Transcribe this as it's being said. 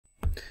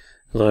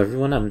Hello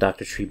everyone, I'm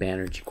Dr. Sri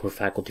Banerjee, core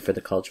faculty for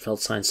the College of Health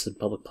Sciences and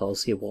Public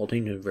Policy at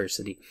Walden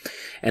University.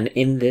 And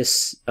in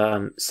this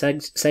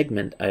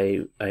segment,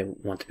 I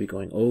want to be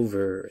going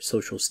over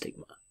social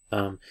stigma.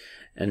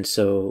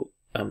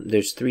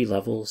 There's three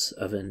levels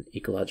of an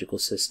ecological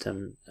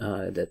system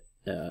that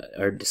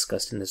are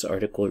discussed in this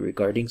article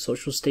regarding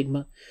social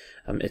stigma.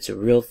 It's a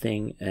real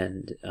thing,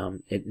 and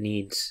it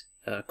needs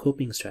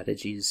coping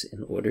strategies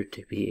in order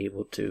to be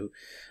able to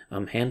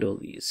handle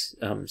these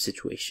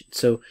situations.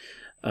 So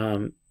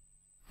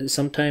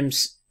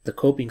sometimes the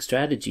coping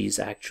strategies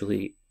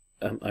actually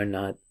are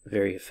not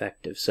very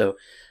effective. So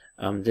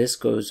this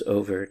goes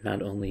over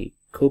not only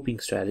coping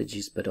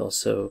strategies, but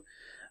also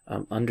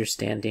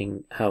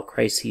understanding how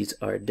crises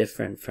are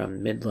different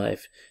from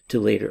midlife to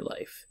later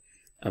life.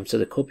 So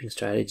the coping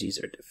strategies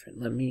are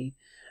different. Let me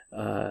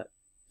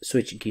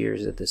switch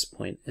gears at this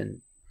point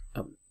and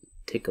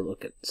take a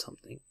look at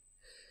something.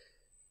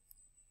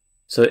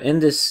 So in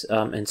this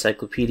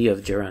encyclopedia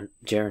of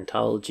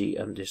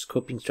gerontology, there's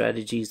coping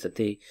strategies that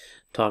they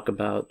talk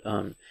about.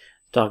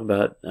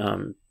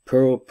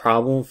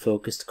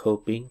 Problem-focused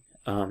coping,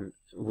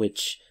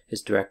 which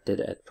is directed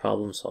at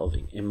problem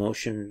solving,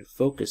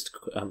 emotion-focused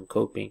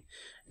coping,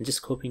 and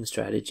just coping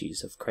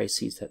strategies of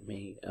crises that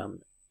may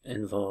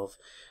involve.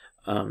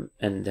 And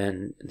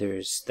then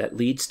there's that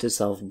leads to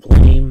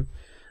self-blame,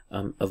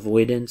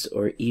 avoidance,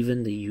 or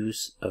even the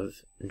use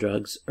of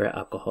drugs or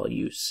alcohol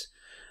use.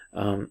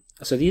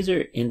 So these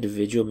are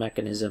individual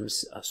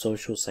mechanisms.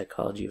 Social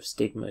psychology of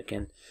stigma,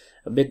 again,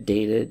 a bit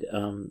dated.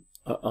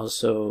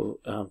 Also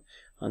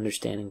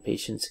understanding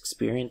patients'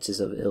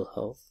 experiences of ill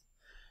health.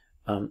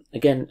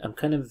 Again, I'm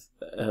kind of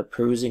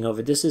perusing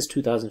over. This is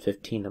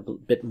 2015, a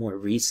bit more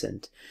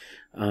recent.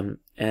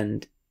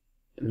 And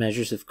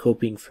measures of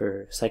coping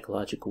for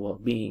psychological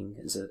well-being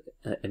is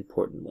an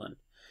important one.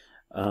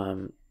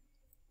 And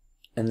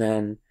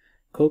then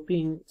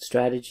coping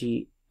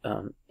strategy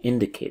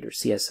indicator,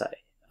 CSI.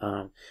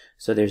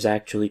 So there's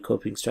actually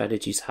coping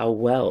strategies, how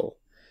well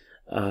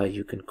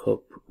you can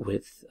cope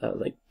with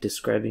like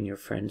describing your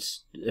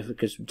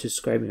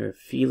describing your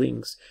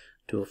feelings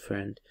to a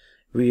friend,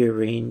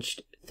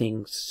 rearranged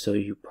things so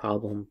your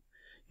problem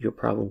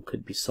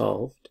could be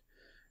solved,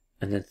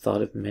 and then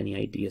thought of many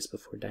ideas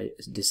before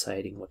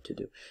deciding what to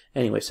do.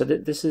 Anyway, so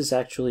this is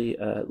actually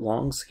a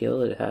long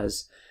scale. It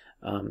has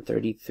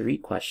 33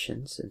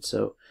 questions, and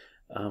so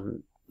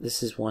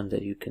this is one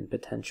that you can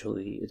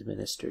potentially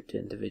administer to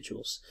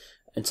individuals.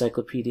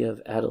 Encyclopedia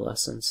of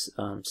Adolescence,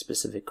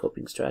 specific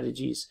coping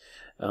strategies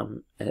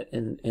in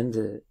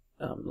the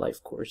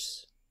life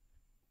course.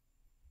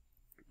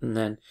 And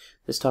then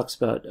this talks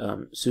about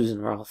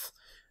Susan Roth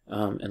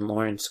and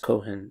Lawrence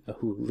Cohen,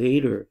 who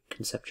later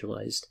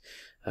conceptualized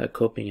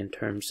coping in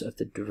terms of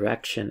the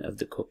direction of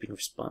the coping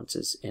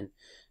responses in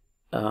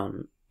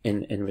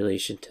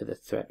relation to the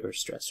threat or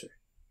stressor.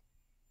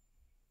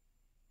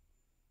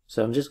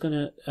 So I'm just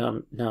going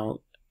to now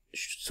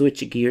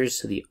switch gears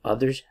to the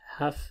other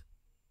half.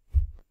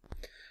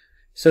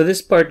 So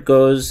this part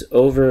goes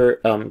over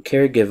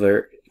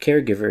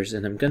caregivers,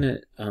 and I'm going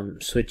to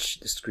switch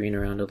the screen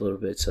around a little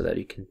bit so that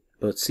you can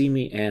both see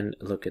me and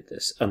look at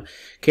this.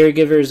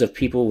 Caregivers of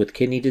people with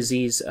kidney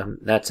disease,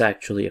 that's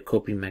actually a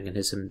coping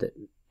mechanism that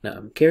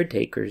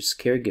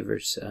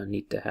caregivers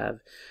need to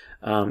have.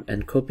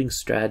 And coping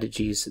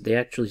strategies, they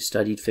actually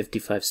studied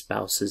 55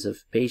 spouses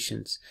of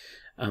patients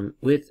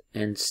with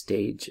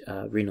end-stage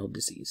renal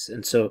disease.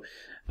 And so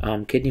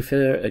kidney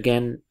failure,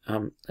 again,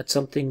 that's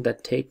something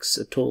that takes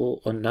a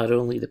toll on not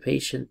only the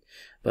patient,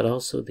 but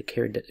also the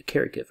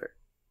caregiver.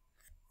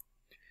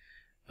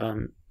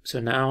 So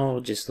now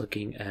just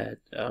looking at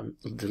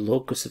the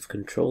locus of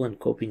control and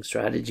coping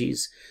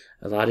strategies,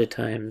 a lot of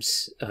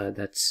times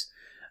that's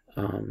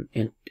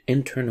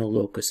internal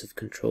locus of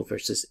control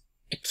versus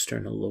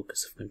external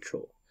locus of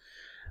control.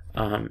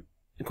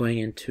 Going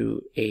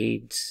into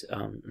AIDS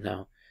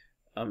now.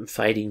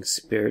 Fighting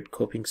spirit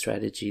coping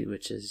strategy,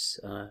 which is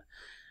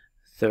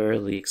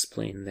thoroughly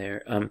explained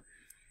there. And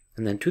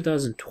then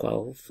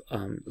 2012,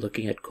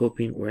 looking at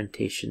coping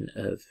orientation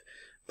of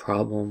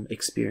problem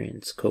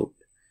experience cope.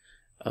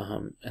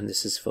 And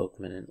this is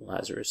Folkman and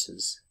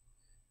Lazarus's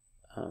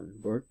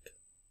work.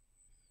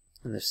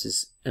 And this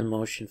is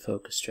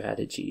emotion-focused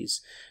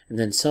strategies. And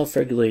then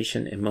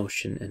self-regulation,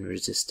 emotion, and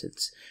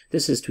resistance.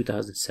 This is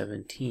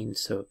 2017,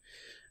 so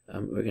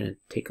we're going to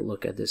take a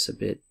look at this a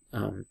bit.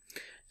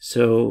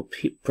 So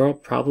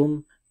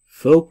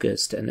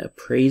problem-focused and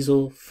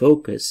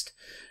appraisal-focused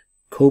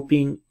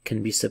coping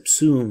can be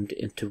subsumed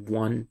into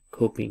one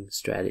coping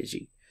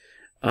strategy.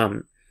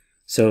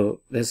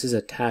 So this is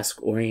a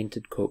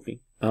task-oriented coping.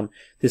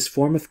 This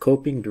form of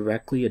coping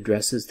directly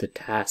addresses the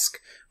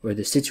task or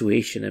the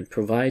situation and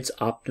provides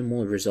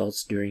optimal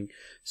results during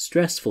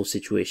stressful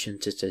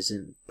situations, such as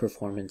in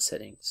performance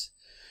settings.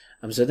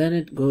 So then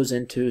it goes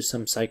into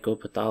some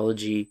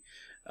psychopathology,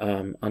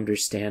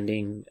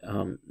 understanding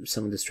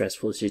some of the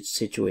stressful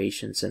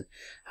situations and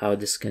how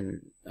this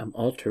can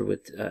alter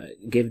with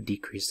give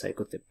decreased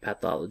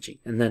psychopathology.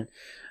 And then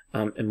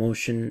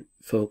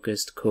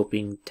emotion-focused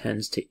coping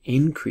tends to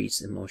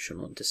increase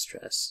emotional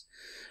distress.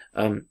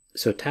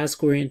 So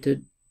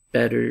task-oriented,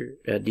 better,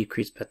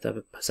 decreased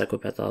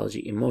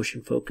psychopathology.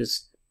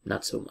 Emotion-focused,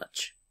 not so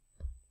much.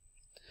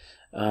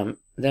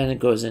 Then it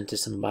goes into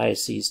some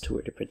biases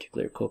toward a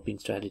particular coping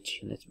strategy,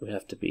 and we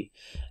have to be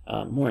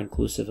more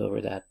inclusive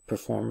over that.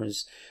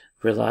 Performers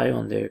rely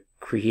on their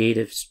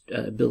creative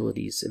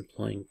abilities,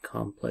 employing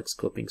complex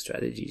coping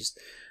strategies,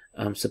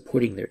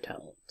 supporting their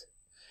talent.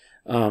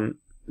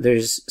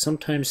 There's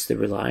sometimes the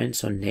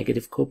reliance on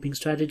negative coping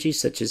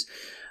strategies, such as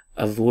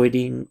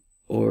avoiding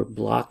or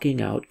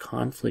blocking out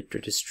conflict or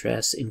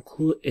distress,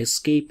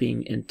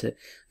 escaping into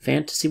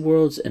fantasy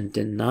worlds and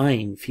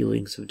denying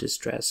feelings of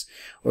distress,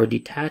 or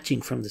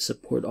detaching from the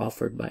support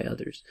offered by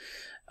others.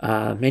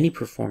 Many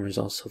performers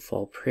also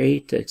fall prey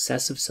to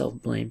excessive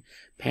self-blame,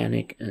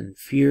 panic, and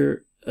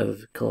fear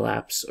of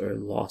collapse or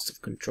loss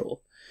of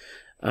control.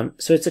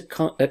 So it's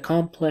a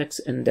complex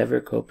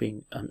endeavor,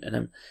 coping, and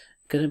I'm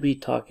going to be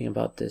talking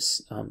about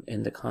this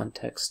in the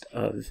context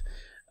of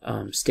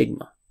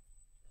stigma.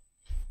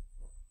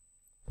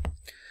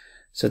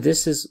 So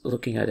this is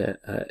looking at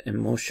a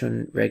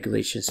emotion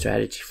regulation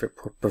strategy for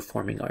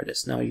performing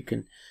artists. Now you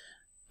can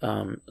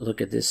look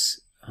at this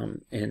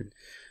in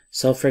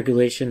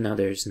self-regulation. Now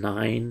there's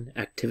 9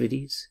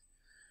 activities.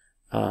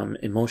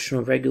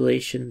 Emotional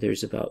regulation,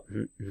 there's about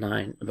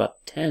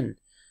 10,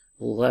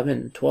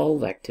 11,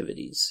 12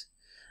 activities.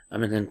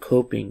 And then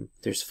coping,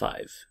 there's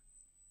 5.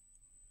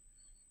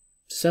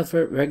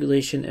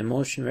 Self-regulation,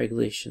 emotion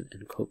regulation,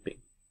 and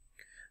coping.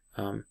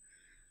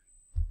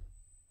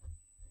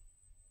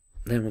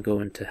 Then we'll go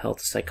into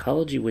health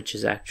psychology, which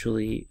is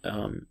actually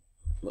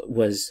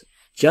was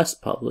just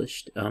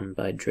published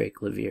by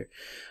Drake Levere,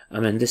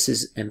 and this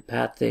is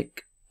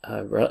empathic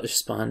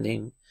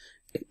responding,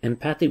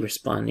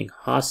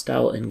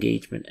 hostile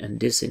engagement, and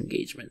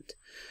disengagement.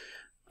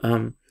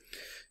 While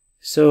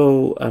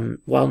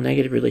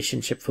negative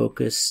relationship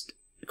focused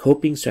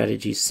coping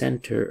strategies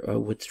center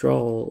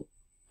withdrawal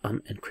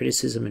and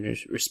criticism in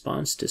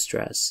response to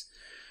stress.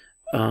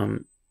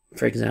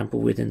 For example,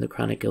 within the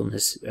chronic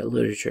illness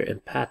literature,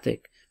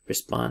 empathic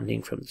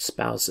responding from the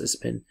spouse has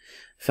been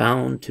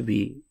found to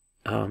be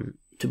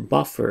to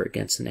buffer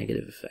against the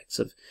negative effects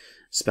of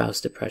spouse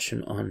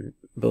depression on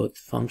both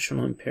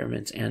functional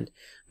impairments and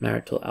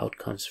marital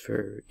outcomes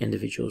for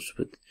individuals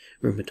with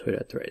rheumatoid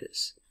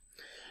arthritis.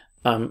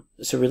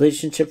 So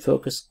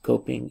relationship-focused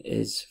coping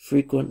is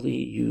frequently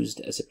used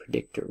as a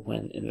predictor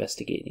when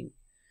investigating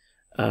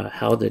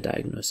how the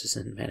diagnosis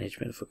and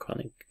management of a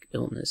chronic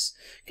illness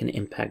can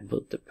impact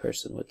both the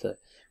person with the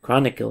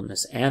chronic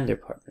illness and their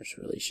partner's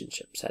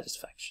relationship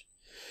satisfaction.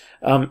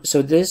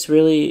 So this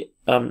really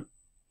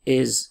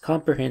is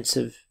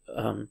comprehensive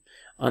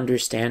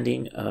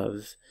understanding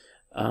of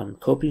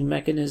coping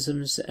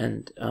mechanisms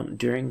and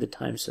during the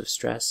times of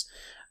stress.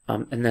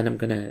 And then I'm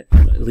going to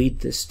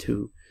lead this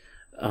to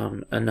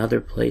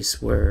another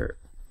place where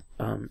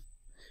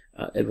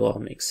it will all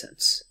make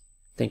sense.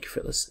 Thank you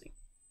for listening.